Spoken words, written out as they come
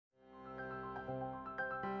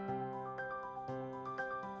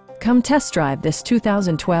Come test drive this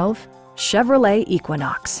 2012 Chevrolet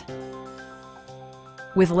Equinox.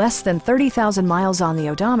 With less than 30,000 miles on the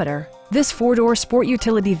odometer, this four-door sport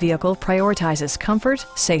utility vehicle prioritizes comfort,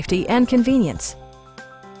 safety, and convenience.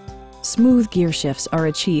 Smooth gear shifts are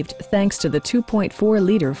achieved thanks to the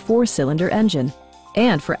 2.4-liter four-cylinder engine.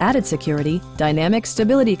 And for added security, dynamic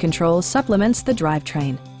stability control supplements the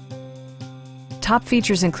drivetrain. Top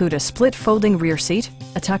features include a split folding rear seat,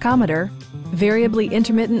 a tachometer, variably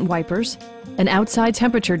intermittent wipers, an outside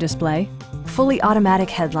temperature display, fully automatic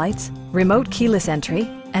headlights, remote keyless entry,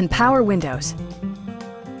 and power windows.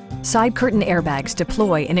 Side curtain airbags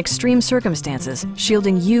deploy in extreme circumstances,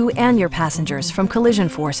 shielding you and your passengers from collision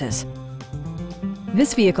forces.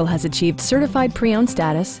 This vehicle has achieved certified pre-owned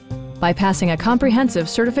status by passing a comprehensive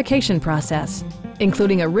certification process,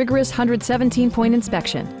 including a rigorous 117-point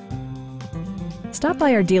inspection. Stop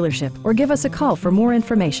by our dealership or give us a call for more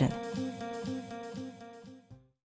information.